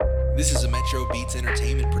This is a Metro Beats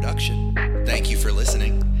Entertainment production. Thank you for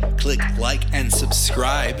listening. Click like and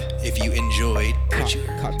subscribe if you enjoyed what you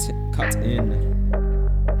heard. Cut in.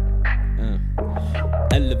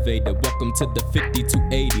 Elevator, welcome to the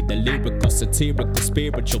 5280. The lyrical, satirical,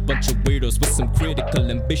 spiritual bunch of weirdos with some critical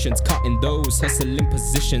ambitions. Caught in those hustling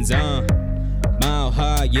positions. Mile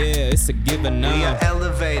high, yeah, it's a given now. We are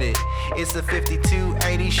elevated, it's the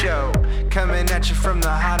 5280 show. Coming at you from the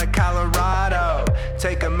heart of Colorado.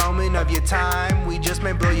 Take a moment of your time, we just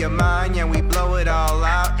may blow your mind. Yeah, we blow it all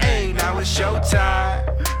out, hey, now it's showtime.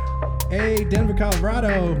 Hey, Denver,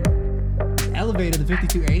 Colorado. Elevated, the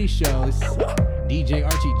 5280 show. It's DJ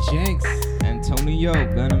Archie Jenks. Antonio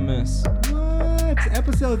Venomous. What?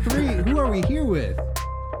 Episode 3. Who are we here with?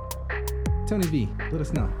 Tony V, let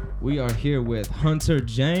us know. We are here with Hunter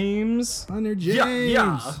James. Hunter James.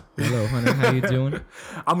 Yeah. Hello, Hunter. How you doing?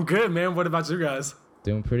 I'm good, man. What about you guys?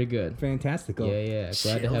 Doing pretty good. Fantastical. Yeah.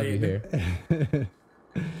 Glad to have you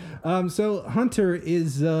here. So Hunter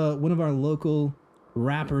is one of our local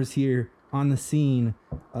rappers here on the scene.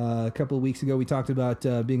 A couple of weeks ago, we talked about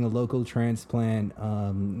being a local transplant.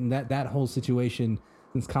 That whole situation,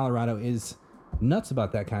 since Colorado is nuts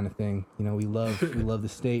about that kind of thing. You know, we love the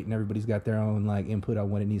state, and everybody's got their own like input on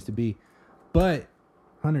what it needs to be. But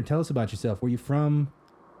Hunter, tell us about yourself. Where you from?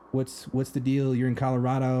 What's the deal? You're in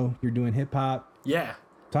Colorado. You're doing hip hop. Yeah,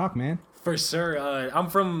 Talk, man. for sure. I'm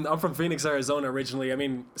from Phoenix, Arizona originally. I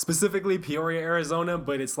mean, specifically Peoria, Arizona,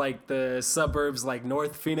 but it's like the suburbs, like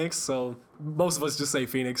North Phoenix. So most of us just say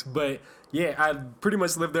Phoenix. But yeah, I pretty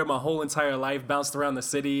much lived there my whole entire life, bounced around the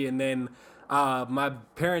city, and then my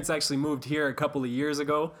parents actually moved here a couple of years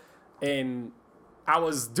ago, and I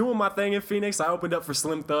was doing my thing in Phoenix. I opened up for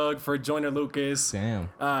Slim Thug, for Joyner Lucas. Damn.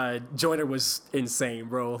 Joyner was insane,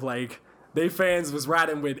 bro. Like, they fans was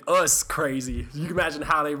riding with us crazy. You can imagine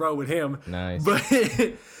how they rode with him. Nice. But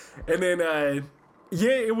and then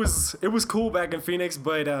yeah, it was cool back in Phoenix,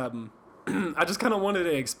 but I just kind of wanted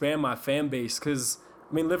to expand my fan base because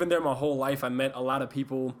I mean, living there my whole life, I met a lot of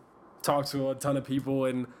people, talked to a ton of people,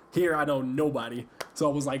 and here I know nobody. So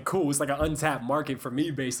I was like, cool, it's like an untapped market for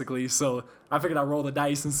me basically. So I figured I'd roll the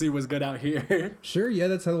dice and see what's good out here. Sure, yeah,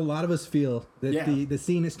 that's how a lot of us feel. That Yeah. the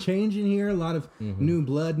scene is changing here. A lot of new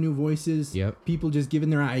blood, new voices. Yep. People just giving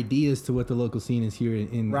their ideas to what the local scene is here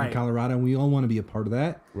in Right. Colorado, and we all want to be a part of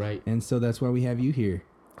that. Right. And so that's why we have you here.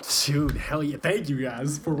 Shoot, hell yeah, thank you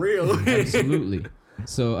guys, for real. Absolutely.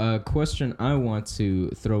 So, a question I want to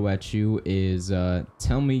throw at you is,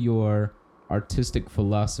 tell me your artistic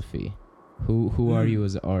philosophy. Who are you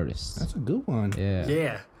as an artist? That's a good one. Yeah.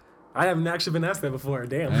 Yeah. I haven't actually been asked that before.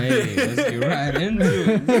 Damn. Hey, let's get right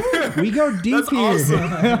into it. We go deep That's here awesome.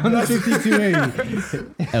 on the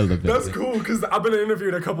 5280. Elevator. That's cool because I've been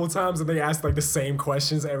interviewed a couple of times and they ask like the same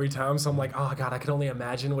questions every time. So I'm like, oh god, I can only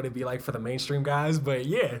imagine what it'd be like for the mainstream guys. But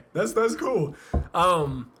yeah, that's cool.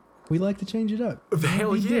 We like to change it up.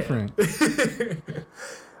 Hell Be yeah. different.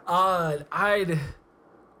 I'd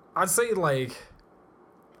say like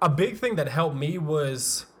a big thing that helped me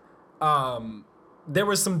was there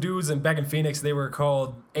were some dudes back in Phoenix, they were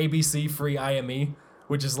called ABC Free IME,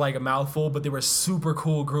 which is like a mouthful, but they were a super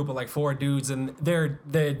cool group of like 4 dudes, and their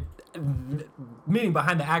meaning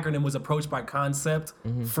behind the acronym was approach by concept.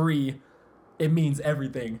 Free, it means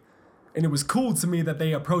everything. And it was cool to me that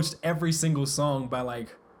they approached every single song by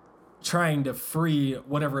like trying to free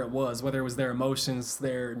whatever it was, whether it was their emotions,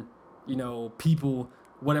 their, people,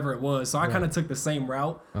 whatever it was. So I kind of took the same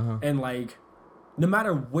route, and like, no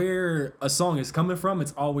matter where a song is coming from,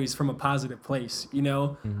 it's always from a positive place,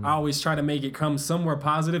 I always try to make it come somewhere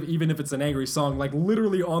positive, even if it's an angry song. Like,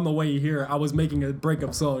 literally on the way here, I was making a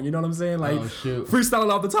breakup song, you know what I'm saying? Like, Oh, shoot.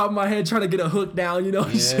 freestyling off the top of my head, trying to get a hook down,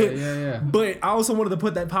 shit. Yeah. But I also wanted to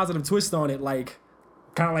put that positive twist on it, like,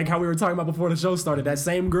 kind of like how we were talking about before the show started, that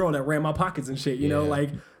same girl that ran my pockets and shit, Yeah. like,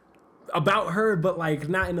 about her, but like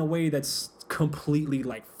not in a way that's completely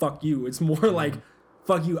like fuck you. It's more like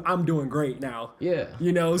fuck you, I'm doing great now. Yeah.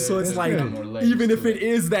 So it's There's like more layers even to if it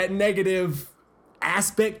is that negative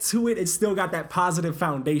aspect to it, it's still got that positive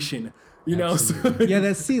foundation. So Yeah,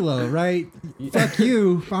 that's CeeLo, right? Fuck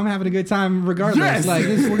you. I'm having a good time regardless. Yes. Like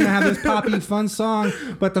we're gonna have this poppy fun song,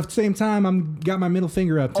 but at the same time, I'm got my middle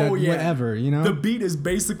finger up to whatever. The beat is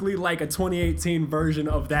basically like a 2018 version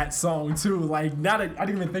of that song too. Like I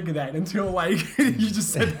didn't even think of that until like you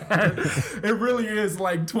just said that. It really is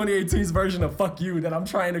like 2018's version of "fuck you" that I'm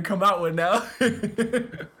trying to come out with now.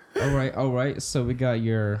 All right. So we got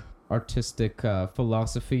your artistic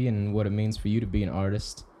philosophy and what it means for you to be an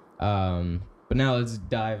artist. But now let's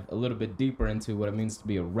dive a little bit deeper into what it means to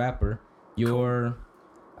be a rapper.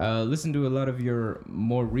 Listen to a lot of your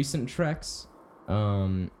more recent tracks.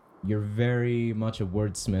 you're very much a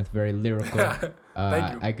wordsmith, very lyrical.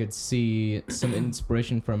 Thank you. I could see some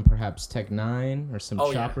inspiration from perhaps Tech Nine or some Oh,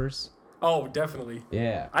 yeah. choppers. Oh, definitely.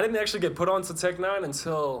 Yeah. I didn't actually get put onto Tech Nine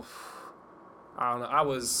until I don't know. I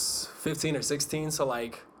was 15 or 16, so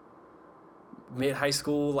like mid high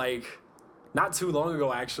school, like not too long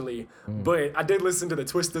ago actually. But I did listen to the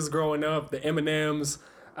Twisters growing up, the Eminems,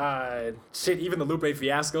 shit, even the Lupe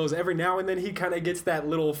Fiascos. Every now and then he kind of gets that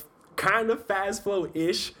little kind of fast flow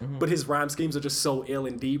ish, but his rhyme schemes are just so ill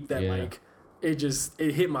and deep that Yeah. like it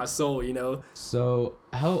hit my soul, you know. So,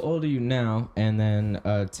 how old are you now? And then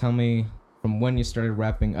tell me from when you started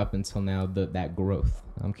rapping up until now that growth.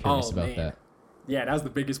 I'm curious Oh, about man. that. Yeah, that was the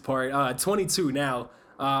biggest part. 22 now.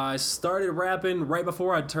 I started rapping right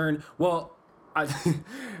before I turned. Well,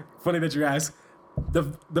 funny that you ask.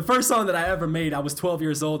 The first song that I ever made, I was 12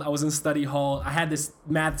 years old. I was in study hall. I had this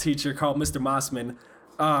math teacher called Mr. Mossman.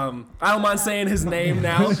 I don't mind saying his name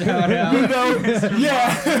now. You know,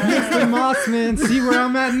 yeah. Mr. Mossman, see where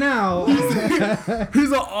I'm at now.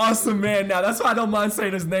 He's an awesome man now. That's why I don't mind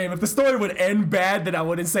saying his name. If the story would end bad, then I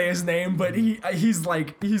wouldn't say his name. But he's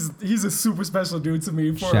a super special dude to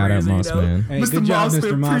me for Shout a out reason, Moss you know? Man. Hey, good job,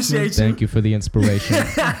 Mr. Mossman. Appreciate you. Thank you for the inspiration.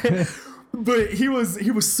 But he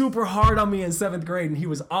was super hard on me in 7th grade, and he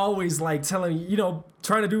was always like telling me, you know,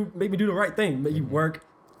 trying to make me do the right thing, make you work,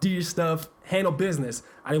 do your stuff, handle business.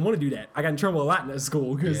 I didn't want to do that. I got in trouble a lot in that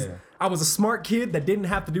school because I was a smart kid that didn't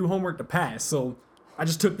have to do homework to pass. So I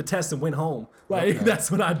just took the test and went home. Like that's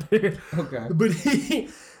what I did. Okay. But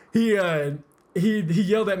he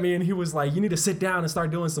yelled at me and he was like, "You need to sit down and start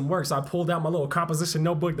doing some work." So I pulled out my little composition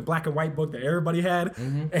notebook, the black and white book that everybody had,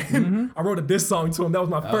 and I wrote a diss song to him. That was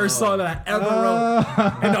my first song that I ever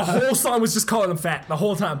wrote, and the whole song was just calling him fat the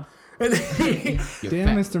whole time. And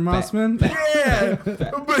Damn, Mr. Mossman. yeah,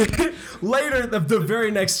 but later, the very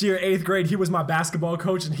next year, 8th grade, he was my basketball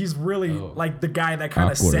coach, and he's really like the guy that kind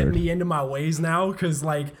of set Awkward. me into my ways now, because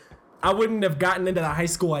like I wouldn't have gotten into the high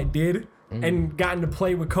school I did and gotten to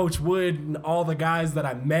play with Coach Wood and all the guys that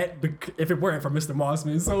I met if it weren't for Mr.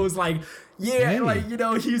 Mossman. So it was like, Hey. like, you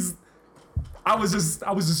know, I was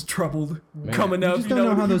just troubled coming You up. just don't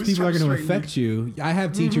know how he those was people are trying going to straighten me. affect you. I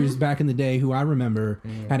have teachers back in the day who I remember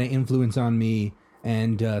had an influence on me.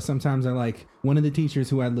 And sometimes I like one of the teachers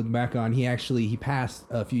who I look back on, he passed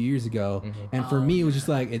a few years ago. And for me, it was just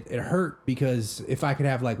like, it hurt because if I could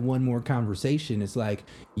have like one more conversation, it's like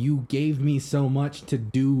you gave me so much to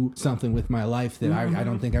do something with my life that I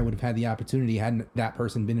don't think I would have had the opportunity hadn't that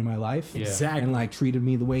person been in my life. Exactly. And like treated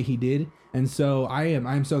me the way he did. And so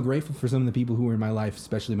I'm so grateful for some of the people who were in my life,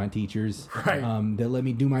 especially my teachers, Right. that let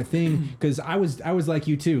me do my thing. Because I was like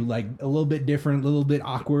you too, like a little bit different, a little bit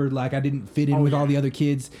awkward. Like I didn't fit in with all the other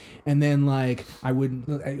kids, and then like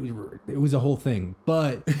it was a whole thing.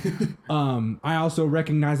 But I also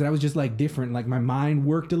recognized that I was just like different. Like my mind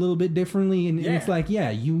worked a little bit differently, and it's like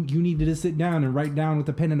you needed to sit down and write down with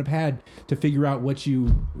a pen and a pad to figure out where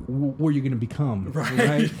you're gonna become,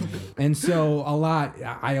 right? And so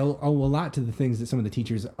I owe a lot to the things that some of the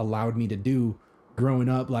teachers allowed me to do growing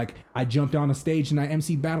up. Like I jumped on a stage and I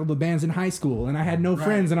emceed Battle of the Bands in high school, and I had no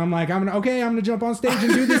friends, and I'm like, I'm gonna jump on stage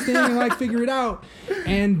and do this thing and like figure it out.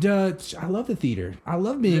 And I love the theater. I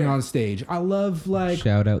love being on stage. I love like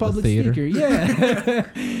Shout out the public theater. speaker. Yeah.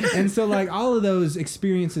 And so like all of those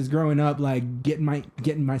experiences growing up, like getting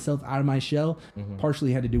myself out of my shell,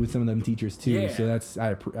 partially had to do with some of them teachers too. Yeah.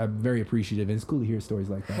 So I'm very appreciative, and it's cool to hear stories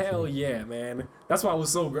like that. Hell yeah, man. That's why I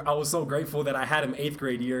was so grateful that I had him 8th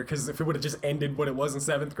grade year, because if it would have just ended what it was in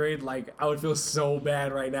 7th grade, like I would feel so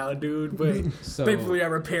bad right now, dude. But So- thankfully I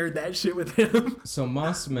repaired that shit with him. So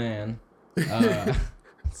Moss Man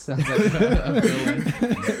sounds like a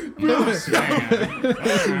villain. Moss Man,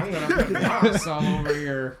 I'm gonna put moss all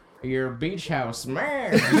over your beach house,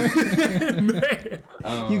 man. Man.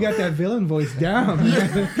 You got that villain voice down.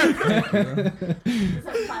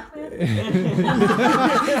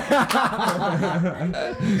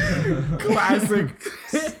 Classic.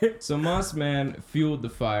 So Moss Man fueled the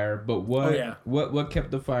fire, but what Oh, yeah. what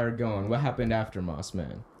kept the fire going? What happened after Moss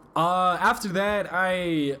Man? After that,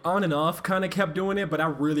 I on and off kind of kept doing it, but I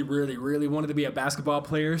really, really, really wanted to be a basketball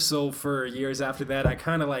player. So for years after that, I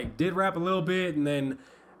kind of like did rap a little bit, and then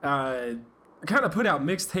kind of put out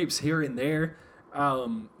mixtapes here and there.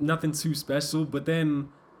 Nothing too special, but then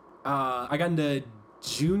I got into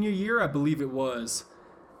junior year, I believe it was,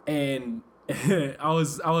 and I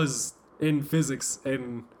was in physics,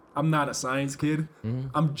 and I'm not a science kid.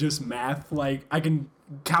 I'm just math. Like I can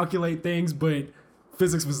calculate things, but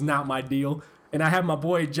physics was not my deal. And I had my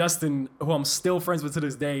boy Justin, who I'm still friends with to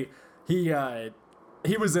this day. He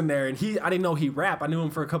he was in there, and I didn't know he rap. I knew him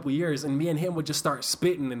for a couple years, and me and him would just start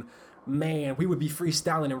spitting, and man, we would be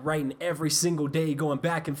freestyling and writing every single day, going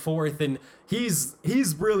back and forth. And he's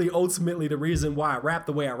really ultimately the reason why I rap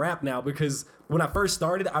the way I rap now, because when I first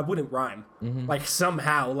started, I wouldn't rhyme. Like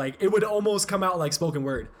somehow, like it would almost come out like spoken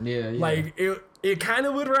word. Yeah. Like it kind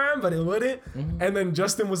of would rhyme, but it wouldn't. And then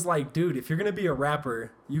Justin was like, dude, if you're going to be a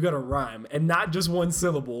rapper, you got to rhyme, and not just one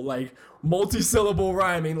syllable, like multi-syllable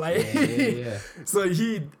rhyming. Like, so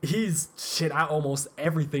he's shit. I almost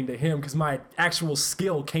everything to him because my actual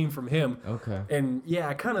skill came from him. Okay. And yeah,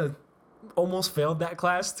 I kind of almost failed that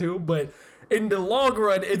class too, but in the long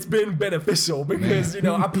run, it's been beneficial because, you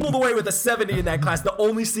know, I pulled away with a 70 in that class, the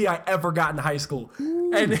only C I ever got in high school.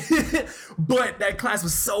 And but that class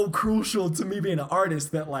was so crucial to me being an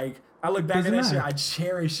artist that, like, I look back at that shit, I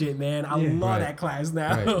cherish it, man. I love that class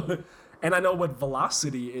now. Right. And I know what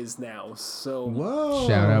velocity is now. So Whoa.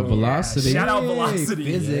 Shout out velocity. Shout out velocity.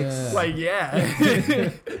 Physics. Like,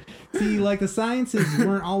 yeah. See, like the sciences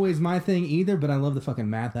weren't always my thing either, but I love the fucking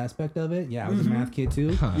math aspect of it. Yeah, I was a math kid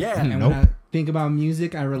too. Yeah. And when I think about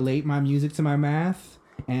music, I relate my music to my math.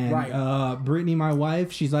 And Brittany, my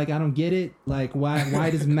wife, she's like, I don't get it. Like,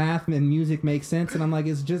 why does math and music make sense? And I'm like,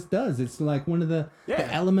 it just does. It's like one of the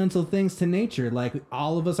elemental things to nature. Like,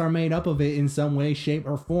 all of us are made up of it in some way, shape,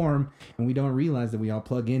 or form, and we don't realize that we all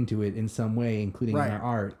plug into it in some way, including in our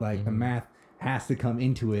art. Like, the math has to come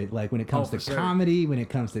into it. Like, when it comes to comedy, when it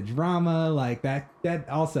comes to drama, like that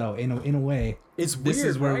also in a way. It's weird. This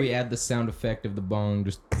is where we add the sound effect of the bong.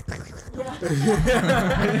 Just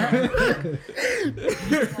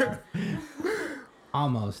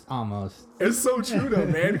almost. It's so true though,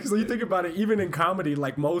 man. Because when you think about it, even in comedy,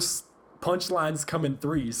 like most punchlines come in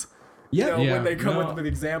threes. You know, when they come with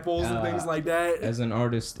examples and things like that. As an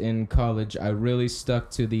artist in college, I really stuck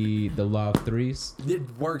to the law of threes.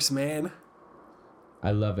 It works, man. I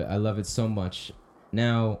love it. I love it so much.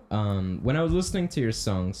 Now, when I was listening to your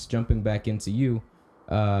songs, jumping back into your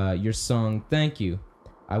song, Thank You,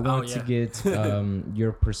 I want to get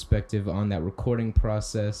your perspective on that recording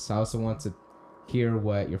process. I also want to hear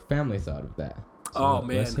what your family thought of that. So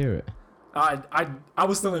man. Let's hear it. I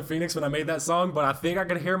was still in Phoenix when I made that song, but I think I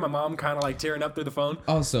could hear my mom kind of like tearing up through the phone.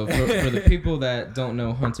 Also, for the people that don't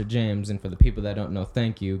know Hunter James and for the people that don't know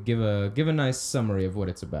Thank You, give a nice summary of what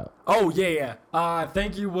it's about. Oh, yeah.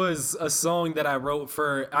 Thank You was a song that I wrote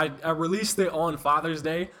for, I released it on Father's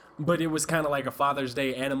Day, but it was kind of like a Father's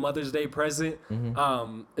Day and a Mother's Day present.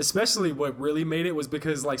 Especially what really made it was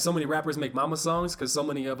because like so many rappers make mama songs because so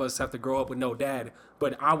many of us have to grow up with no dad.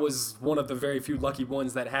 But I was one of the very few lucky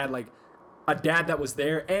ones that had like a dad that was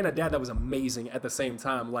there and a dad that was amazing at the same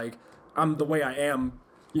time. Like, I'm the way I am,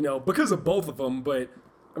 you know, because of both of them. But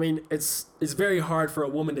I mean, it's very hard for a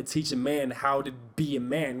woman to teach a man how to be a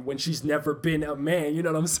man when she's never been a man. You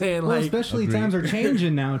know what I'm saying? Well, like, especially times are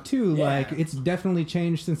changing now too. Like, it's definitely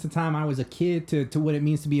changed since the time I was a kid to what it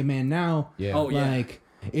means to be a man now. Yeah. Oh, yeah. Like,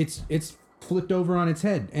 it's flipped over on its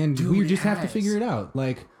head, and we just have to figure it out.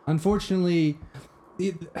 Like, unfortunately.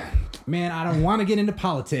 Man, I don't want to get into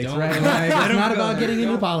politics, right? Like, it's not about getting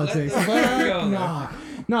into politics. But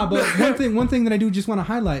one thing that I do just want to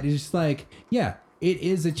highlight is just like, yeah, it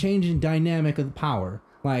is a change in dynamic of the power.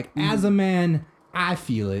 Like, as a man, I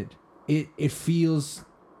feel it. It feels.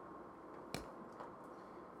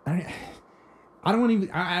 I don't want to even.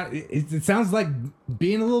 It sounds like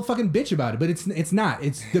being a little fucking bitch about it, but it's not.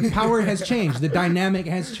 It's the power has changed. The dynamic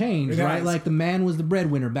has changed, right? Like, the man was the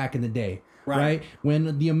breadwinner back in the day. Right?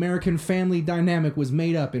 When the American family dynamic was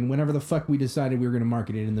made up, and whenever the fuck we decided we were going to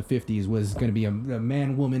market it in the 50s was going to be a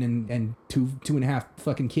man, woman, and two and a half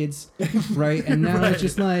fucking kids, right? And now it's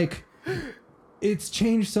just like, it's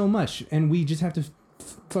changed so much, and we just have to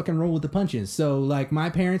fucking roll with the punches. So, like, my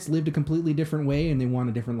parents lived a completely different way, and they want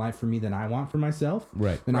a different life for me than I want for myself.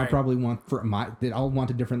 Right. Then I probably want I'll want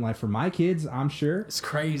a different life for my kids, I'm sure. It's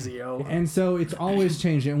crazy, yo. And so it's always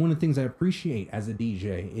changed. And one of the things I appreciate as a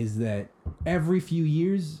DJ is that every few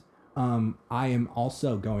years, I am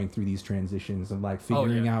also going through these transitions of like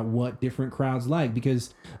figuring out what different crowds like,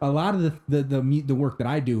 because a lot of the work that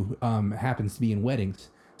I do happens to be in weddings.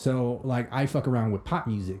 So like, I fuck around with pop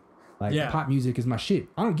music. Like, pop music is my shit.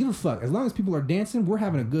 I don't give a fuck. As long as people are dancing, we're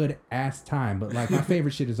having a good ass time. But like, my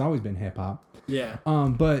favorite shit has always been hip hop. Yeah.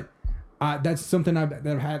 But that's something I've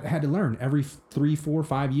had to learn. Every 3, 4,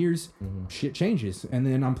 5 years, shit changes. And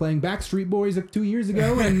then I'm playing Backstreet Boys 2 years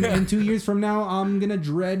ago, and 2 years from now, I'm gonna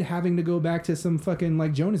dread having to go back to some fucking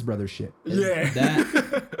like Jonas Brothers shit. Yeah.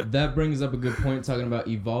 That brings up a good point, talking about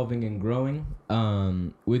evolving and growing.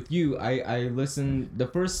 With you, I listened. The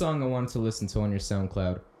first song I wanted to listen to on your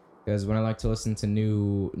SoundCloud, because when I like to listen to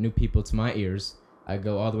new people to my ears, I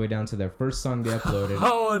go all the way down to their first song they uploaded.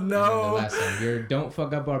 Oh And then the no! last song, your Don't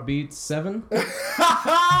Fuck Up Our Beats 7.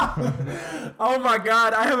 Oh my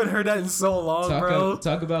god, I haven't heard that in so long, bro.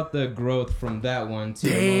 Talk about the growth from that one to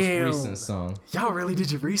Damn. the most recent song. Y'all really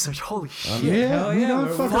did your research. Holy shit. Yeah, Hell we don't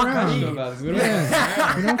we're fuck talking around. about this. We don't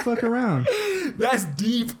Yeah, we don't fuck around. That's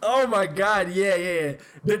deep. Oh my god. Yeah.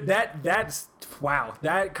 That's wow.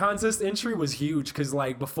 That contest entry was huge because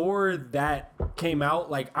like before that came out,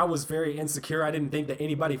 like I was very insecure. I didn't think that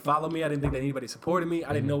anybody followed me. I didn't think that anybody supported me.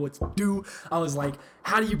 I didn't know what to do. I was like,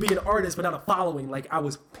 how do you be an artist without a following? Like I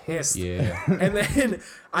was pissed. Yeah. And then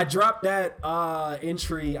I dropped that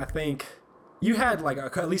entry. I think you had like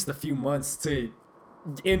at least a few months to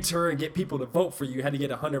enter and get people to vote for you. You had to get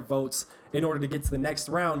 100 votes in order to get to the next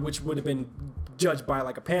round, which would have been judged by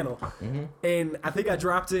like a panel. And I think I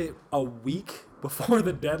dropped it a week before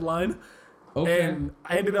the deadline. Okay. And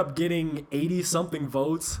I ended up getting 80 something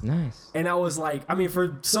votes. Nice. And I was like, I mean,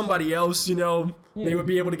 for somebody else, you know, they would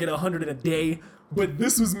be able to get 100 in a day. But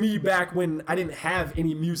this was me back when I didn't have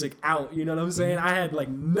any music out. You know what I'm saying? I had like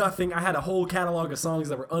nothing. I had a whole catalog of songs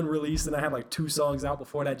that were unreleased, and I had like 2 songs out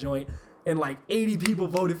before that joint. And like 80 people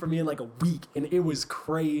voted for me in like a week, and it was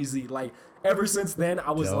crazy. Like ever since then,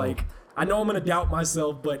 I was like, I know I'm gonna doubt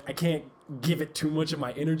myself, but I can't give it too much of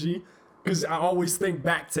my energy because I always think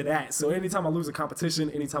back to that. So anytime I lose a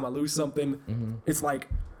competition, anytime I lose something, it's like,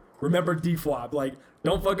 remember D-Flop, like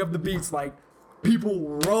don't fuck up the beats. Like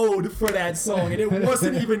people rode for that song, and it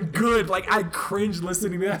wasn't even good. Like I cringe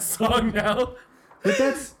listening to that song now. But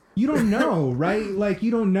that's, you don't know, right? Like,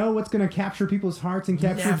 you don't know what's going to capture people's hearts and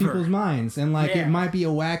capture Never. people's minds. And, like, Yeah. it might be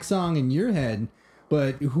a whack song in your head,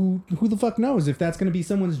 but who the fuck knows if that's going to be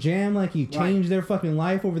someone's jam? Like, you change their fucking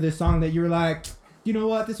life over this song that you're like, you know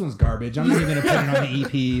what? This one's garbage. I'm not even going to put it on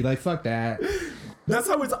the EP. Like, fuck that. That's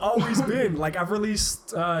how it's always been. Like I've released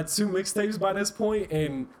 2 mixtapes by this point,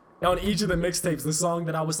 and on each of the mixtapes, the song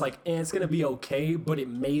that I was like, it's gonna be okay, but it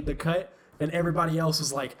made the cut, and everybody else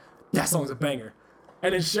was like, that song's a banger.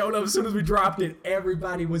 And it showed up as soon as we dropped it,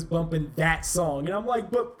 everybody was bumping that song. And I'm like,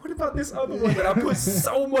 but what about this other one that I put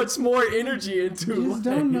so much more energy into? You just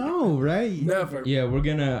don't know, right? Never. Yeah,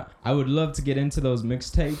 I would love to get into those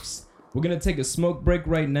mixtapes. We're gonna take a smoke break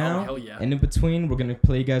right now. Oh, hell yeah. And in between, we're gonna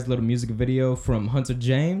play you guys a little music video from Hunter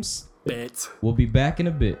James. Bet. We'll be back in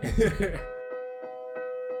a bit.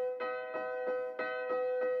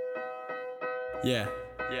 Yeah.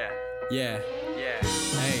 Hey.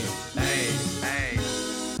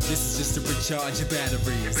 This is just to recharge your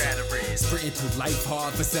batteries. Sprinting through life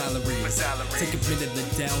hard for salaries. Take a minute,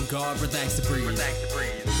 let down guard, relax to breathe.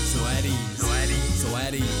 So at ease.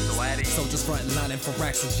 Soldiers front lining for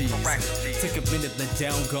racks and G's. Take a minute, let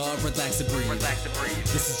down guard, relax to breathe.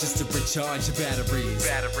 This is just to recharge your batteries.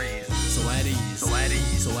 So at ease.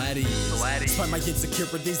 Find my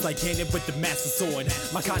insecurities like Ganon with the master sword.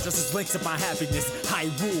 My conscience is linked to my happiness.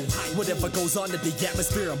 I rule whatever goes on in the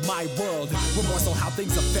atmosphere of my world. Remorse on how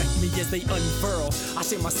things affect me as they unfurl. I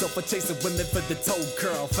shame myself for chasing women for the toe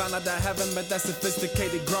curl. Found out I haven't met that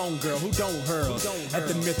sophisticated grown girl who don't hurl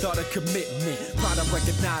at the mere thought of commitment. Proud I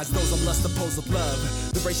recognize those I lust oppose of love.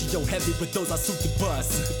 The ratio heavy with those I suit to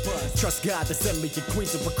bust. Trust God to send me your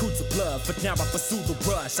queens and recruits of love. But now I pursue the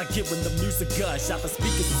rush. I get when the music gush. Out the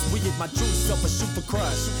speakers is weird, my true self a super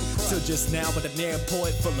crush. Till just now with an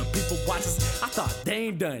airport full of people watching, I thought they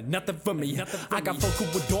ain't done nothing for me. I got folk who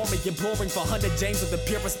adore me, imploring for 100 James of the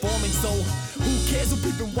purest forming. So who cares who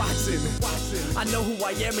people watching? I know who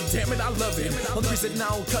I am and damn it, I love it. Only reason I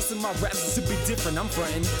don't cuss in my raps is to be different. I'm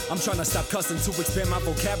frontin'. I'm trying to stop cussing to expand my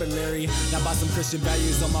vocabulary. Now by some Christian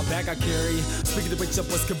values on my back I carry. Speaking of which I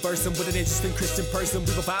was conversing with an interesting Christian person.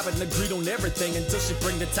 We were vibing and agreed on everything until she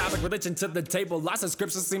bring the topic religion to the table. Lots of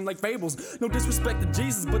scriptures seem like fables. No disrespect to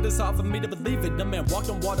Jesus, but it's hard for me to believe it. The man walked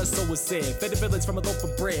on water, so it said. Fed a village from a loaf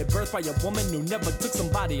of bread. Birthed by a woman who never took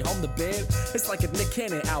somebody home to bed. It's like a Nick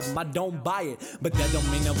Cannon album, I don't buy it. But that don't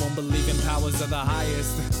mean I won't believe in powers of the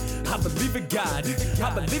highest. I believe in God.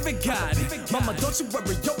 I believe in God. Mama, don't you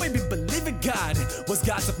worry, yo baby, believe in God. What's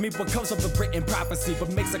God's of me, what comes from the written prophecy.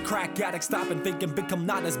 What makes a crack addict stop and think and become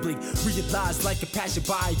not as bleak. Realize like a passion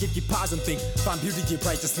by, if you pause and think. Find beauty in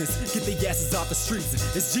righteousness, get the asses off the streets.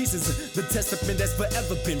 It's Jesus, the testament that's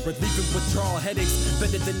forever been. Relieving withdrawal headaches,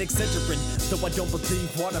 better than Excedrin. Though I don't believe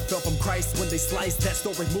water fell from Christ when they sliced that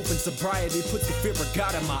story. Moving sobriety puts the fear of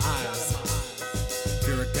God in my eyes.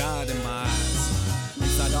 Fear of God in my eyes.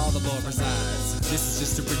 Inside all the Lord resides. This is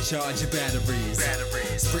just to recharge your batteries.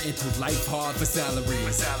 Sprinting through life hard for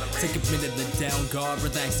salaries. Take a minute, let down guard,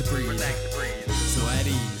 relax to breathe. So at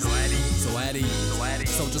ease. So at ease,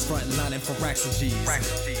 soldiers front lining for racks and G's.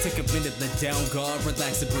 Take a minute, let down guard,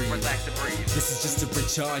 relax and breathe. This is just to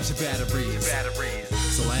recharge your batteries.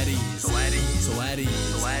 So at ease, so at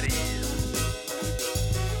ease.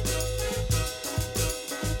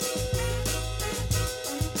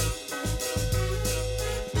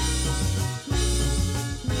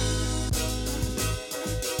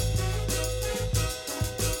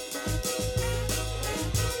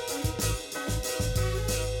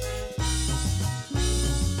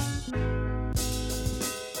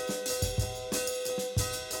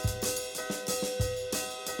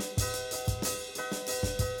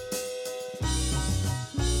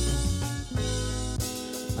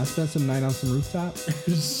 I spent some night on some rooftop.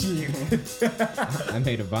 I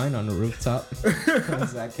made a vine on the rooftop. How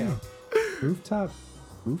does that count?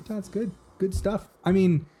 Rooftop's good stuff. I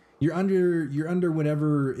mean, you're under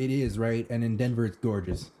whatever it is, right? And in Denver, it's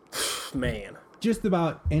gorgeous. Man. Just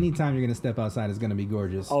about any time you're gonna step outside is gonna be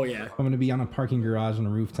gorgeous. Oh yeah. I'm gonna be on a parking garage on a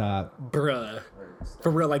rooftop. Bruh.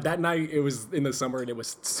 For real, like that night, it was in the summer and it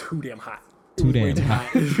was too damn hot. Too damn hot.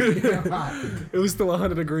 It was still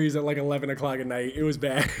 100 degrees at like 11 o'clock at night. It was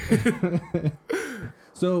bad.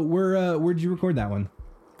 So where'd you record that one?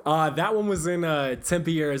 That one was in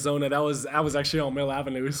Tempe, Arizona. I was actually on Mill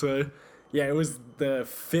Avenue. So yeah, it was the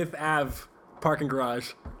 5th Ave parking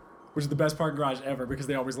garage, which is the best parking garage ever because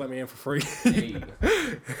they always let me in for free.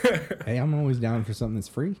 Hey, I'm always down for something that's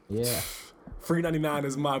free. Yeah. Free 99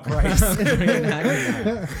 is my price.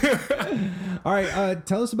 All right,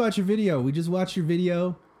 tell us about your video. We just watched your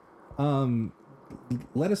video.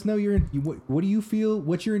 Let us know what do you feel?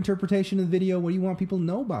 What's your interpretation of the video? What do you want people to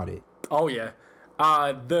know about it? Oh yeah.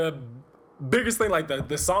 The biggest thing, like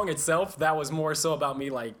the song itself, that was more so about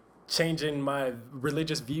me like changing my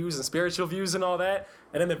religious views and spiritual views and all that.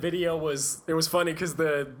 And then the video was funny because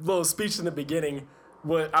the little speech in the beginning,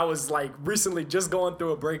 I was like recently just going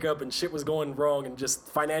through a breakup and shit was going wrong and just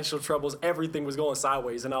financial troubles, everything was going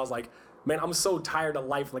sideways. And I was like, man, I'm so tired of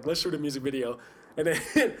life. Like, let's shoot a music video. And then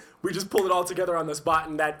we just pulled it all together on the spot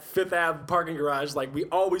in that 5th Ave parking garage. Like, we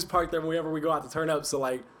always park there whenever we go out to turn up. So,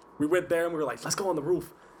 like, we went there and we were like, let's go on the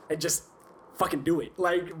roof and just fucking do it.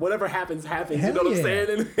 Like, whatever happens, happens. Hell you know what yeah.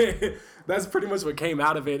 I'm saying? And that's pretty much what came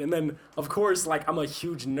out of it. And then, of course, like, I'm a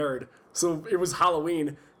huge nerd. So it was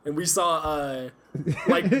Halloween. And we saw,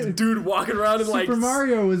 like, dude walking around and, like... Super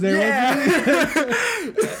Mario was there. Yeah.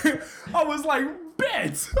 I was like,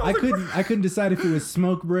 bet. I couldn't decide if it was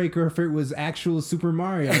Smoke Break or if it was actual Super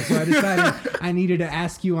Mario. So I decided I needed to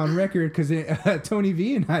ask you on record because Tony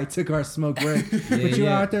V and I took our smoke break. But you're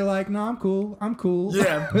out there like, no, I'm cool.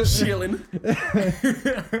 Yeah, chilling.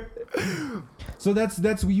 So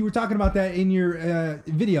that's you were talking about that in your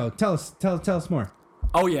video. Tell us more.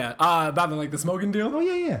 Oh, yeah. About the smoking deal? Oh,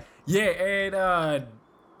 yeah. Yeah, and I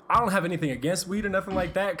don't have anything against weed or nothing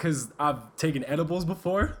like that because I've taken edibles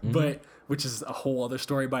before, but which is a whole other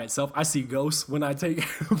story by itself. I see ghosts when I take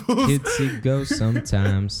edibles. Kids see ghosts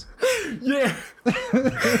sometimes. Yeah.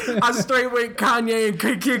 I straight went Kanye and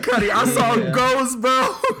Kid Cudi. I saw ghosts,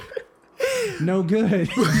 bro. No good.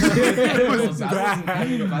 I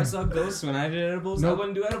mean, if I saw ghosts when I did edibles, I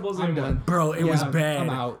wouldn't do edibles anymore. done. Bro, it was bad. I'm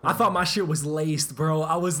out. I thought my shit was laced, bro.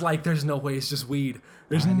 I was like, there's no way it's just weed.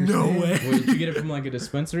 There's no way. Well, did you get it from like a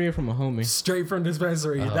dispensary or from a homie? Straight from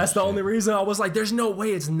dispensary. That's the shit. only reason I was like, there's no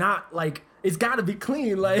way it's not like, it's gotta be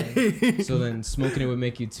clean. Like, So then smoking it would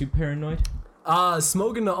make you too paranoid?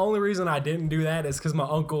 smoking, the only reason I didn't do that is because my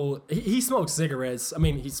uncle, he smoked cigarettes. I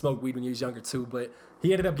mean, he smoked weed when he was younger too, but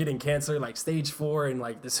he ended up getting cancer, like stage 4, and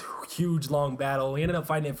like this huge long battle. He ended up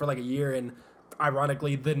fighting it for like a year, and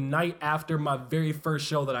ironically, the night after my very first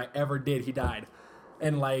show that I ever did, he died.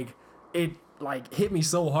 And like, it like hit me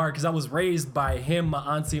so hard because I was raised by him, my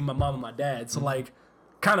auntie, my mom, and my dad. So like,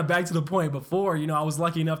 kind of back to the point before, you know, I was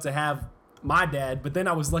lucky enough to have my dad, but then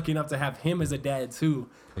I was lucky enough to have him as a dad too.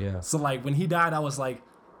 Yeah. So like when he died, I was like,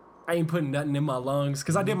 I ain't putting nothing in my lungs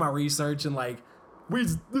because I did my research and like,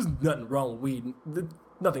 there's nothing wrong with weed.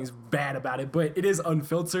 Nothing's bad about it, but it is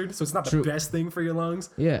unfiltered, so it's not the best thing for your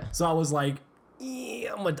lungs. Yeah. So I was like,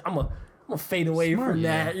 yeah, I'm gonna fade away from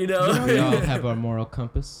that, you know. We all have our moral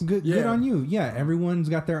compass. Good on you. Yeah, everyone's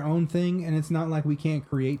got their own thing, and it's not like we can't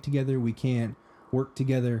create together, we can't work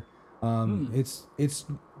together. It's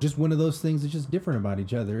just one of those things that's just different about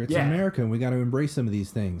each other. It's Yeah. America, and we got to embrace some of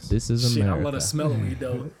these things. This is Shit, I America. love the smell of weed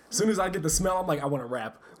though. As soon as I get the smell, I'm like, I want to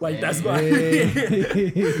rap. Like that's my.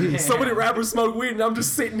 So many rappers smoke weed, and I'm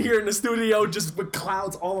just sitting here in the studio, just with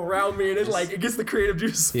clouds all around me, and it's like it gets the creative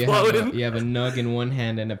juice You flowing. have a nug in one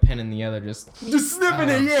hand and a pen in the other, just Just sniffing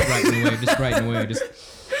it, yeah. writing away, just writing away,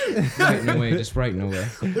 just writing away, just writing away.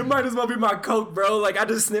 It might as well be my coke, bro. Like I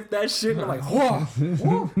just sniff that shit, and I'm like,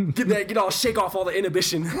 whoa, get all shake off all the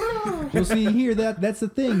inhibition. Well, see here, that's the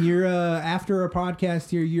thing. You're after a podcast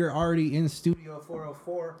here, you're already in Studio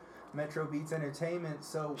 404, Metro Beats Entertainment.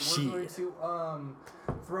 So we're going to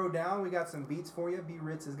throw down. We got some beats for you. B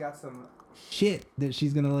Ritz has got some shit that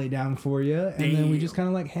she's gonna lay down for you, and then we just kind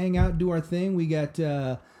of like hang out, do our thing. We got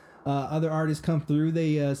other artists come through.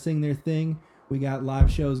 They sing their thing. We got live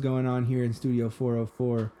shows going on here in Studio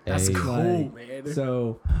 404. That's Hey. cool, man.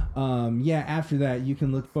 So, yeah, after that, you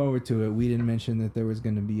can look forward to it. We didn't mention that there was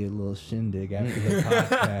going to be a little shindig after the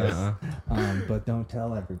podcast. But don't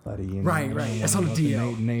tell everybody. You know? Right. You don't That's wanna on the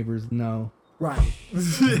let DL. neighbors know. Right.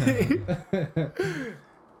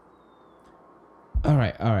 All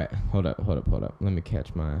right. Hold up. Let me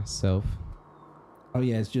catch myself. Oh,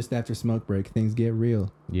 yeah, it's just after smoke break. Things get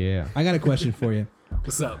real. Yeah. I got a question for you.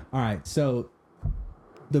 What's up? All right, so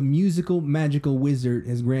the musical magical wizard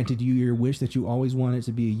has granted you your wish that you always wanted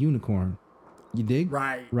to be a unicorn. You dig?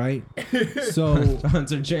 Right. Right? So,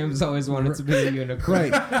 Hunter James always wanted to be a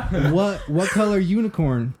unicorn. right. What color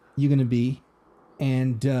unicorn you going to be?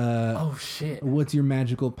 And Oh shit. what's your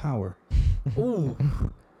magical power? Ooh.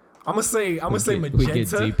 I'm gonna say We get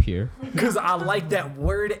magenta deep here. because I like that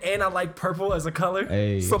word and I like purple as a color.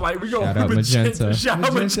 Hey, so like we go shout out magenta. Shout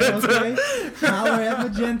out magenta. Okay. Holler at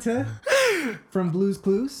Magenta from Blue's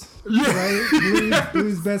Clues. Right?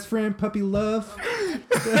 Blue's best friend, Puppy Love.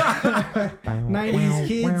 90s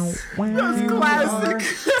kids. That's classic.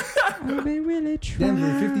 They really try. Denver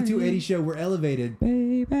 5280 show. We're elevated.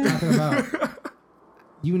 Talking about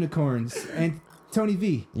unicorns. And Tony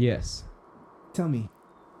V, Yes, tell me,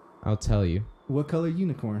 I'll tell you. what color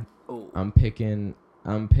unicorn? I'm picking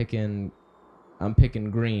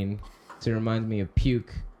green to remind me of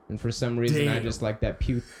puke, and for some reason I Damn. just like that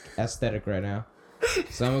puke aesthetic right now.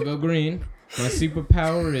 So I'm gonna go green. My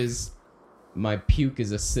superpower is my puke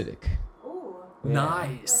is acidic, Ooh.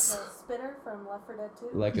 Nice. Like a spitter from Left 4 Dead 2.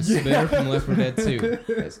 like a spitter from Left 4 Dead 2.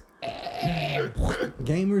 Yes.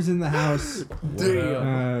 Gamers in the house.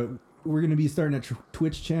 Damn. We're going to be starting a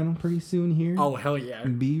Twitch channel pretty soon here. Oh hell yeah.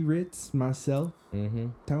 B Ritz, myself. Mm-hmm.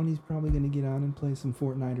 Tony's probably going to get on and play some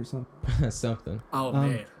Fortnite or something. Something. Oh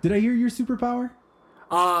man. Did I hear your superpower?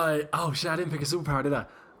 Oh shit, I didn't pick a superpower, did I?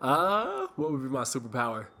 What would be my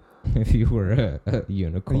superpower? If you were a A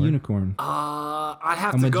unicorn. unicorn. I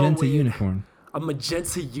have A to go magenta with unicorn. a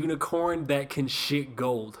magenta unicorn that can shit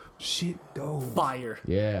gold. Shit, go. Fire.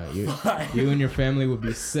 Yeah, you and your family would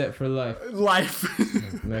be set for life.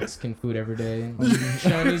 Life. Mexican food every day.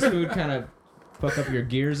 Chinese food kind of fuck up your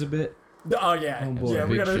gears a bit. Oh yeah. Oh, boy. Yeah,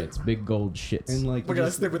 we Big gotta shits, big gold shits. And like, we gotta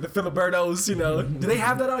just- stick with the Filibertos, you know. Do they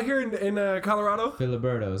have that out here in Colorado?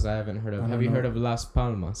 Filibertos, I haven't heard of. I Have don't you know. heard of Las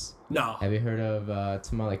Palmas? No. Have you heard of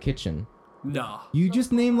Tamale Kitchen? No. you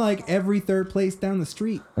just named like every third place down the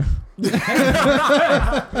street. He's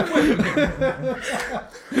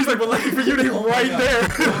like, well, lucky for you, they right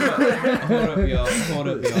there. Hold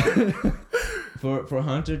up, y'all. For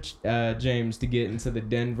Hunter James to get into the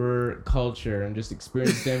Denver culture and just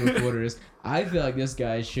experience Denver quarters, I feel like this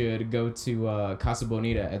guy should go to Casa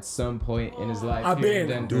Bonita at some point in his life. I've here in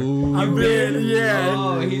been. Denver. I've been, yeah.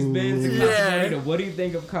 Oh, he's been to Casa Yeah. Bonita. What do you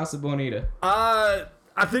think of Casa Bonita?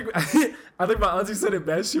 I think my auntie said it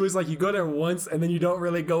best. She was like, you go there once and then you don't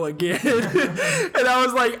really go again. And I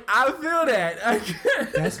was like, I feel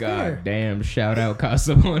that. That's God fair. damn, shout out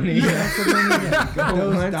Casa Bonita.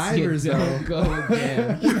 Those Once divers, you though. don't go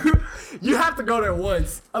again. You have to go there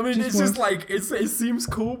once. I mean, Just it's just once. like it seems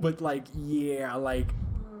cool, but like yeah, like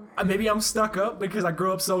maybe I'm stuck up because I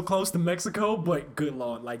grew up so close to Mexico. But good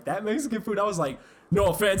lord, like that Mexican food, I was like, no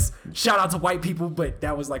offense, shout out to white people, but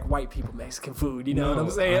that was like white people Mexican food. You know what I'm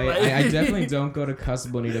saying? Like, I definitely don't go to Casa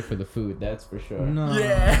Bonita for the food, that's for sure. No.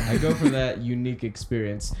 Yeah, I go for that unique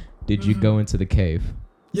experience. Did you go into the cave?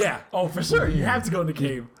 yeah. Oh, for sure, you have to go in the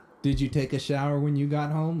cave. Did you take a shower when you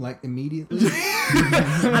got home? Like immediately?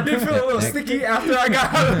 I did feel a little sticky after I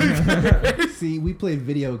got out of the cave. See, we played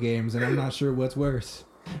video games and I'm not sure what's worse.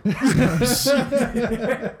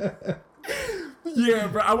 Yeah,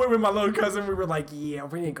 bro. I went with my little cousin. We were like, yeah,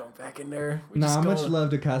 we ain't going back in there. We just much going- love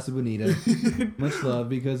to Casa Bonita. Much love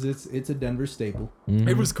because it's a Denver staple.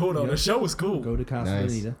 It was cool though. The show was cool. Go to Casa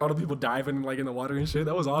Nice. Bonita. All the people diving like in the water and shit.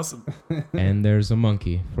 That was awesome. And there's a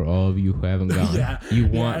monkey for all of you who haven't gone. Yeah, You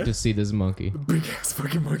want yeah. to see this monkey Big ass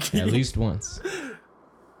fucking monkey. at least once.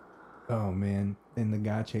 Oh man, and the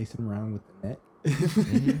guy chasing around with the net.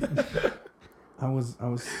 I was a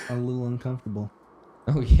little uncomfortable.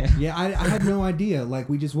 Oh yeah. Yeah, I had no idea. Like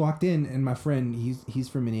we just walked in, and my friend, he's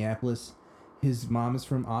from Minneapolis. His mom is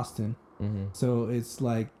from Austin. Mm-hmm. So it's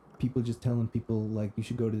like people just telling people like you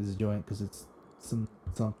should go to this joint because it's something.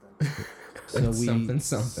 So It's something.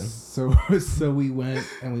 So we went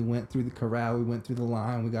through the corral. We went through the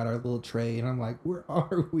line. We got our little tray, and I'm like, where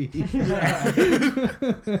are we?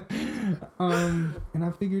 And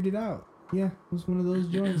I figured it out. Yeah, it was one of those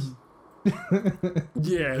joints.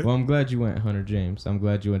 Yeah. Well, I'm glad you went, Hunter James. I'm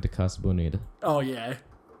glad you went to Casa Bonita. Oh yeah.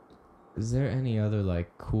 Is there any other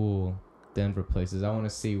like cool Denver places? I want to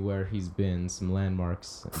see where he's been. Some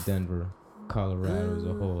landmarks. Denver, Colorado as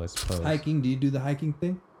a whole, I suppose. Hiking? Do you do the hiking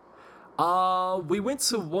thing? We went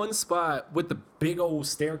to one spot with the big old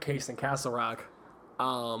staircase in Castle Rock.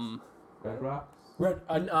 Red Rock.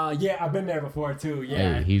 Yeah, I've been there before too.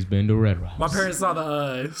 Yeah. Hey, he's been to Red Rocks. My parents saw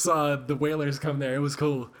the whalers come there. It was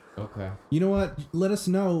cool. Okay. You know what? Let us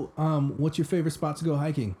know what's your favorite spot to go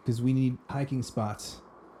hiking because we need hiking spots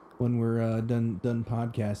when we're done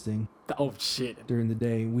podcasting Oh shit. during the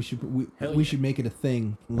day. We should Hell we yeah. should make it a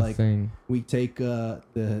thing. Like Thing. we take the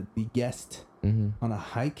guest Mm-hmm. on a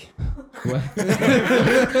hike. What?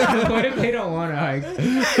 What if they don't want to hike?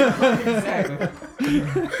 Exactly.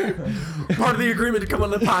 Part of the agreement to come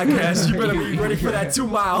on the podcast, you better be ready for that 2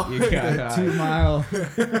 mile. You gotta hike. 2 mile.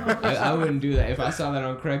 I wouldn't do that. If I saw that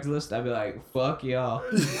on Craigslist, I'd be like, fuck y'all.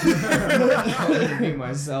 I wouldn't be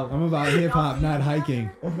myself. I'm about hip hop, not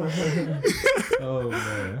hiking. Oh,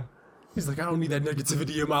 man. He's like, I don't need that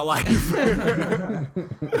negativity in my life.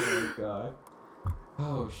 Oh, God.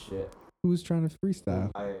 Oh, shit. Who's trying to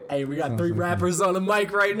freestyle? Hey, we got Sounds 3 like rappers on the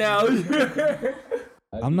mic right now.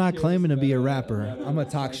 I'm not claiming to be a rapper. I'm a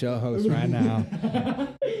talk show host right now.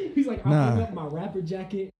 He's like, Nah. I hung up my rapper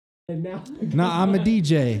jacket, and now. Nah, I'm a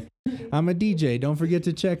DJ. I'm a DJ. Don't forget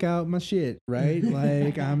to check out my shit, right?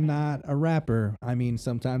 Like, I'm not a rapper. I mean,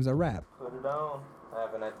 sometimes I rap. Put it on. I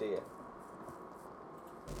have an idea.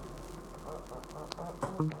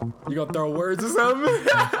 You gonna throw words or something?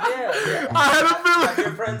 Yeah. I had a feeling. Have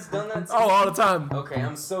your friends done that? Oh, all the time. Okay,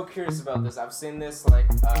 I'm so curious about this. I've seen this like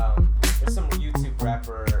there's some YouTube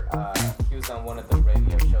rapper. He was on one of the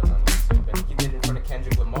radio shows on YouTube, and he did it in front of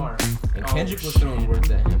Kendrick Lamar. And Kendrick was throwing words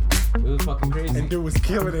at him. It was fucking crazy. And dude was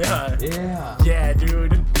killing it, huh? Yeah. Yeah,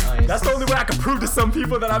 dude. Nice. That's the only way I can prove to some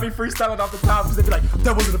people that I be freestyling off the top because they be like,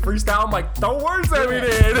 that wasn't a freestyle. I'm like, throw words at me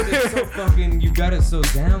It's so then. fucking, you got it so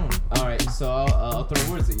down. Alright, so I'll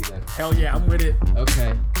throw words at you then. Hell yeah, I'm with it.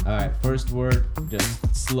 Okay. Alright, first word, just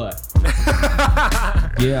slut.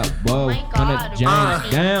 Yeah, whoa. my God, James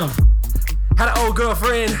Ronnie. down. Had an old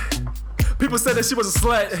girlfriend. People said that she was a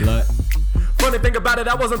slut. Slut. Funny thing about it,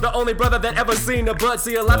 I wasn't the only brother that ever seen her butt.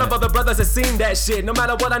 See, a lot of other brothers had seen that shit. No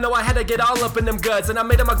matter what, I know I had to get all up in them guts. And I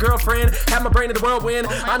made her my girlfriend, had my brain in the whirlwind.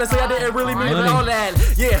 Honestly, I didn't really mean Honey. all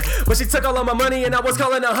that. Yeah, but she took all of my money and I was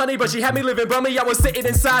calling her honey. But she had me living bummy. I was sitting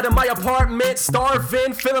inside of my apartment,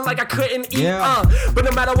 starving, feeling like I couldn't eat. Yeah. But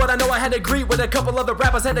no matter what, I know I had to agree with a couple other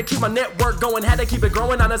rappers. Had to keep my network going, had to keep it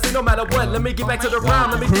growing. Honestly, no matter what, let me get back to the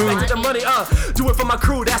rhyme. Let me get back to the money. Do it for my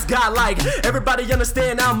crew, that's godlike. Everybody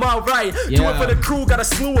understand I'm alright. Do it Yeah. for the crew, got a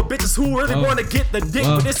slew of bitches who really Whoa. wanna get the dick,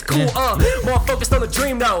 Whoa. but it's cool, more focused on the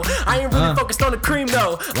dream though. I ain't really focused on the cream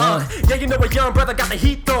though. Yeah, you know a young brother got the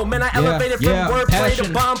heat though. Man, I elevated from yeah, wordplay to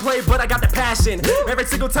passion. bomb play, but I got the passion. Every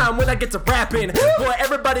single time when I get to rapping, boy,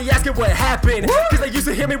 everybody asking what happened. Cause they used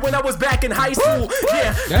to hear me when I was back in high school. Yeah,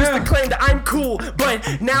 used Yeah. to claim that I'm cool, but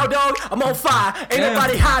now dog, I'm on fire. Ain't Yeah.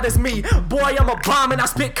 nobody hot as me. Boy, I'm a bomb and I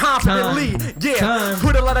spit confidently. Yeah, Time.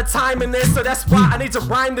 put a lot of time in this, so that's why I need to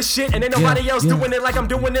rhyme the shit. And ain't nobody else yeah. doing it like I'm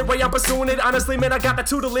doing it, way I'm pursuing it. Honestly, man, I got the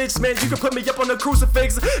tutelage, man. You can put me up on the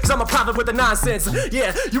crucifix, cause I'm a prophet with the nonsense.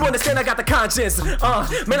 Yeah, you understand I got the conscience.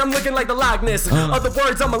 Man, I'm looking like the Loch Ness. Other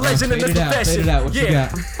words, I'm a legend in Fade this it out, fade profession. it out. What you Yeah.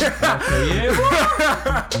 got? Okay,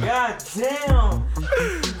 yeah. God damn!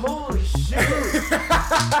 Holy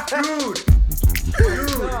shit!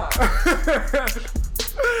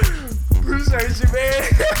 Appreciate you, man.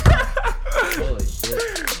 Holy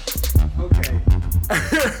shit. Okay.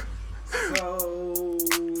 So,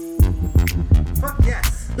 fuck yes.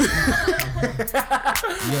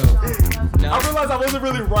 No. I realized I wasn't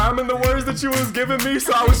really rhyming the words that you was giving me,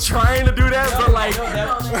 so I was trying to do that, but like,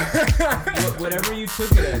 Whatever you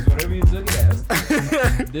took it as.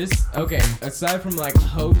 This, okay, aside from like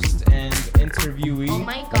host and interviewee, Oh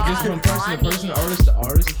my like just from God, person to person, artist to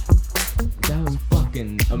artist, that was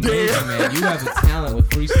fucking amazing, man. You have a talent with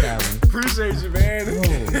freestyling. appreciate you, man.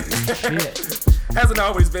 Holy shit. Hasn't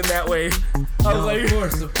always been that way. I was No, like,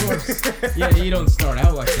 of course. Yeah, you don't start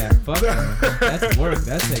out like that. Fuck man. That's work.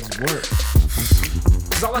 That takes work.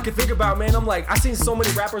 Cause all I can think about, man, I'm like, I seen so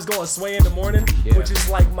many rappers go on Sway in the morning, Yeah. which is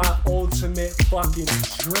like my ultimate fucking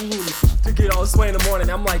dream to get on Sway in the morning.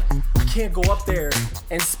 I'm like, I can't go up there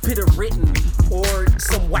and spit a written or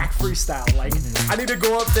some whack freestyle. Like, I need to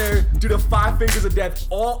go up there, do the 5 fingers of death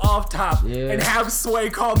all off top, Yeah. and have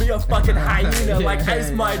Sway call me a fucking hyena. Yeah, like,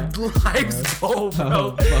 that's my life's goal, bro.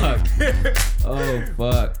 Oh fuck. Oh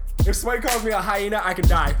fuck. If Sway calls me a hyena, I can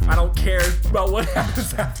die. I don't care about what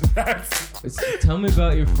happens after that. Tell me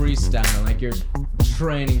about your freestyle, like your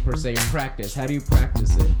training per se, your practice. How do you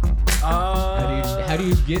practice it? How do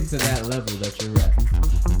you get to that level that you're at?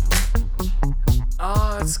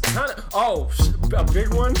 It's kind of a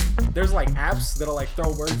big one. There's like apps that'll like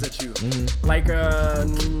throw words at you. Like let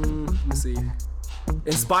me see.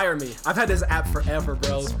 Inspire Me. I've had this app forever,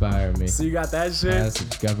 bro. Inspire Me. So you got that shit, That's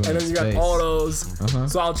government and then you space. got all those. Uh-huh.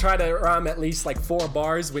 So I'll try to rhyme at least like 4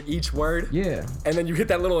 bars with each word. Yeah. And then you hit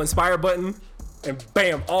that little inspire button, and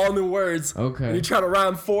bam, all new words. Okay. And you try to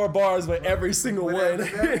rhyme 4 bars with every single one.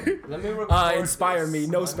 Let me record Inspire this. Me,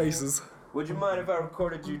 no spaces. Would you mind if I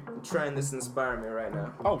recorded you trying this Inspire Me right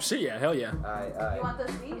now? Oh shit, yeah, hell yeah. You want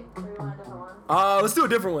this beat or you want a different one? Let's do a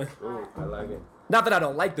different one. Ooh, I like it. Not that I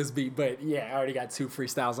don't like this beat, but yeah, I already got 2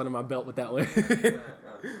 freestyles under my belt with that one.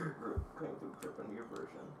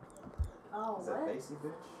 Oh, what?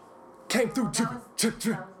 Came through That was the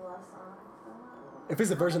last song. If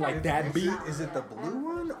it's a version like that beat, Is it the blue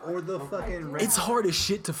one or the fucking red? it's hard as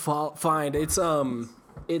shit to find. It's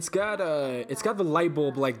got the light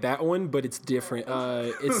bulb like that one, but it's different.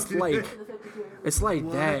 It's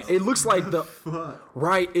like that. It looks like the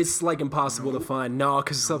right. It's like impossible to find. No,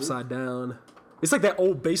 cause it's upside down. It's like that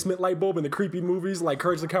old basement light bulb in the creepy movies, like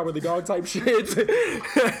Courage the Cowardly Dog type shit.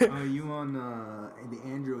 Are you on the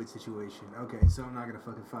Android situation? Okay, so I'm not gonna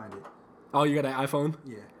fucking find it. Oh, you got an iPhone?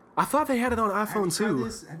 Yeah. I thought they had it on iPhone too.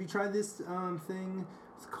 Have you tried this thing?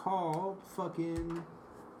 It's called fucking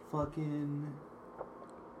 4bar.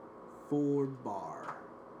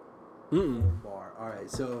 4bar. All right,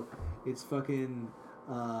 so it's fucking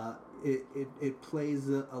it plays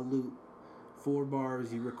a loop. 4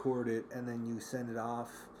 bars, you record it, and then you send it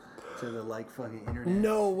off to the like fucking internet.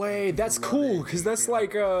 No way, that's cool, cause that's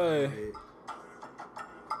like So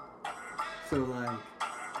like,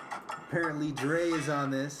 apparently Dre is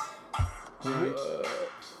on this, right? So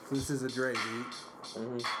this is a Dre beat.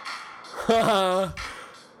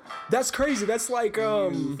 That's crazy. That's like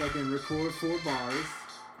You fucking record 4 bars,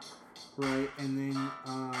 right? And then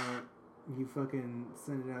you fucking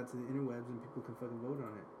send it out to the interwebs, and people can fucking vote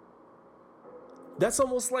on it. That's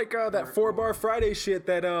almost like that 4-bar Friday shit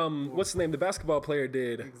that what's his name, the basketball player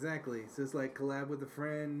did. Exactly. So it's like collab with a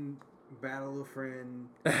friend, battle a friend.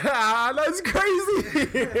 That's crazy.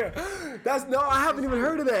 I haven't even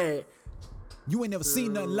heard of that. You ain't never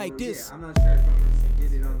seen nothing like this. Yeah, I'm not sure if I'm gonna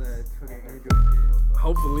get it on the fucking Android shit.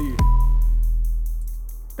 Hopefully.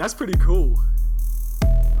 That's pretty cool.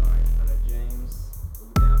 Alright, James,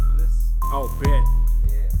 you down for this? Oh, bet.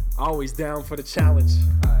 Yeah. Always down for the challenge.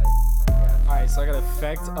 Alright, so I got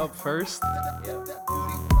effect up first.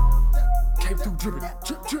 Came through dripping.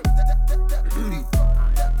 Drip, drip.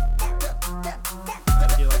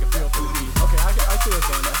 Gotta get like a feel for the beat. Okay, I see what's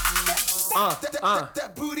going on.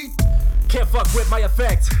 Can't fuck with my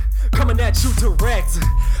effect. Coming at you direct.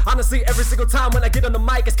 Honestly, every single time when I get on the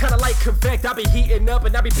mic, it's kinda like convict. I be heating up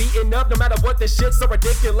and I be beating up no matter what. This shit's so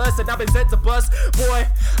ridiculous and I've been sent to bust. Boy,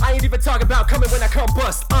 I ain't even talking about coming when I come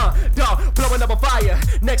bust. Dog, blowing up a fire.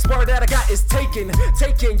 Next word that I got is taken.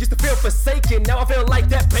 Used to feel forsaken. Now I feel like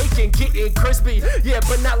that bacon getting crispy. Yeah,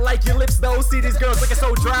 but not like your lips though. See these girls looking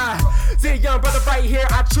so dry. See a young brother right here,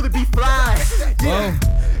 I truly be fly. Yeah.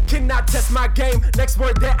 Cannot test my game. Next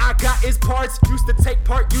word that I got is parts. Used to take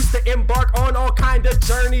part, used to embark on all kind of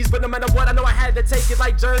journeys, but no matter what, I know I had to take it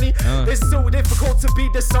like Journey. It's so difficult to be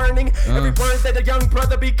discerning. Every word that a young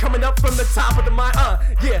brother be coming up from the top of the mind.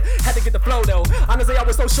 Yeah, had to get the flow though. Honestly, I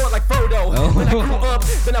was so short like Frodo. When I grew up,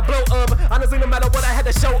 then I blow up. Honestly, no matter what, I had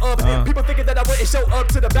to show up. People thinking that I wouldn't show up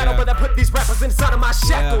to the battle, but I put these rappers inside of my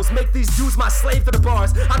shackles. Make these dudes my slave to the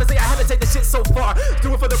bars. Honestly, I had to take the shit so far.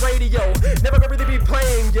 Do it for the radio. Never really be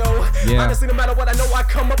playing, yo. Honestly, no matter what, I know I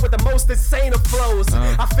come up with the most insane of flows.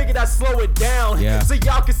 I figured I'd slow it down. So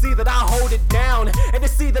y'all can see that I hold it down. And to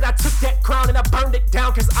see that I took that crown and I burned it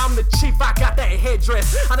down. Cause I'm the chief, I got that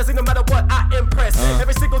headdress. Honestly, no matter what, I impress.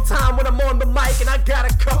 Every single time when I'm on the mic and I got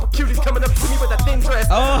a couple cuties coming up to me with a thin dress.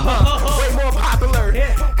 Way more popular.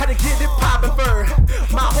 Had to get it poppin' for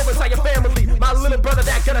my whole entire family. My little brother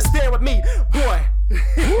that gonna stand with me. Boy.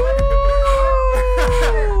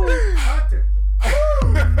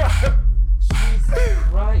 Jesus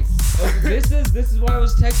Christ. This is why I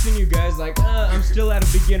was texting you guys like, I'm still at a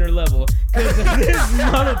beginner level. Cause of this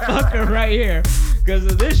motherfucker right here. Cause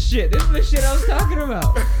of this shit. This is the shit I was talking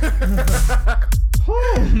about.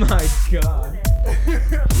 Oh my god.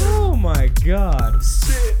 Oh my god.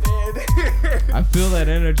 Shit, man. I feel that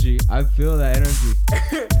energy.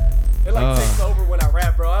 It like takes over when I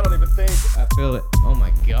rap, bro. I don't even think. I feel it. Oh my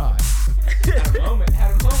god. Had a moment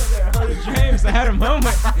there, Hunter James. I had a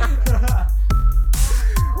moment.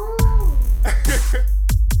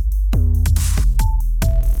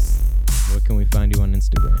 Where can we find you on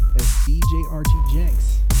Instagram? It's DJ Archie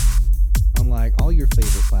Jenks on like all your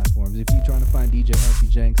favorite platforms. If you're trying to find DJ Archie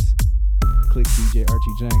Jenks, click DJ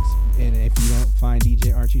Archie Jenks. And if you don't find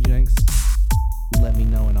DJ Archie Jenks, let me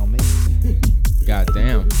know and I'll make it. God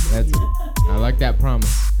damn. I like that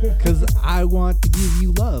promise. Because I want to give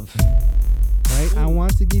you love. Right? I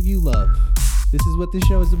want to give you love. This is what this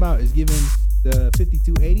show is about, is giving the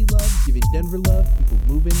 5280 love, giving Denver love, people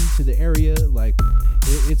moving to the area. Like,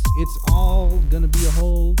 it's all gonna be a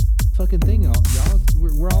whole fucking thing, y'all.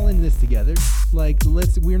 We're all in this together. Like,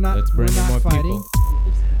 we're not fighting. People.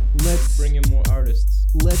 Let's bring in more artists.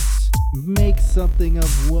 Let's make something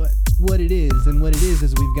of what it is. And what it is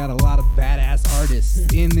we've got a lot of badass artists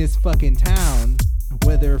in this fucking town,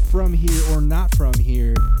 whether from here or not from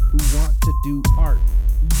here, who want to do art.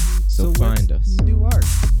 So find us. Do art.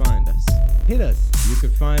 Find us. Hit us. You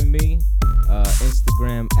can find me,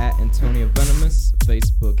 Instagram at Antonio Venomous,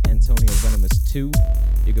 Facebook Antonio Venomous 2.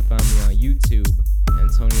 You can find me on YouTube,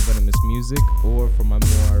 Antonio Venomous Music, or for my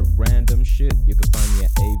more random shit, you can find me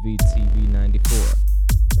at AVTV94.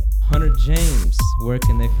 Hunter James, where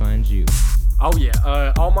can they find you? Oh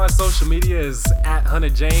yeah, all my social media is at Hunter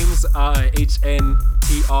James,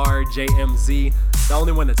 HNTRJMZ. The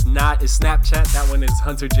only one that's not is Snapchat. That one is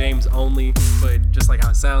Hunter James only, but just like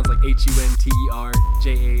how it sounds, like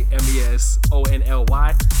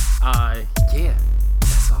HUNTERJAMESONLY. Yeah,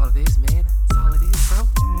 that's all it is, man. That's all it is, bro.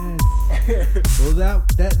 Yes. Well,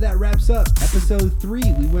 that wraps up episode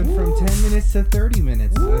 3. We went from 10 minutes to 30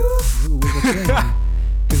 minutes. That's a thing.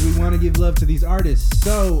 Because we want to give love to these artists.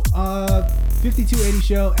 So, 5280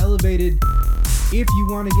 show, Elevated. If you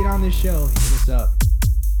want to get on this show, hit us up.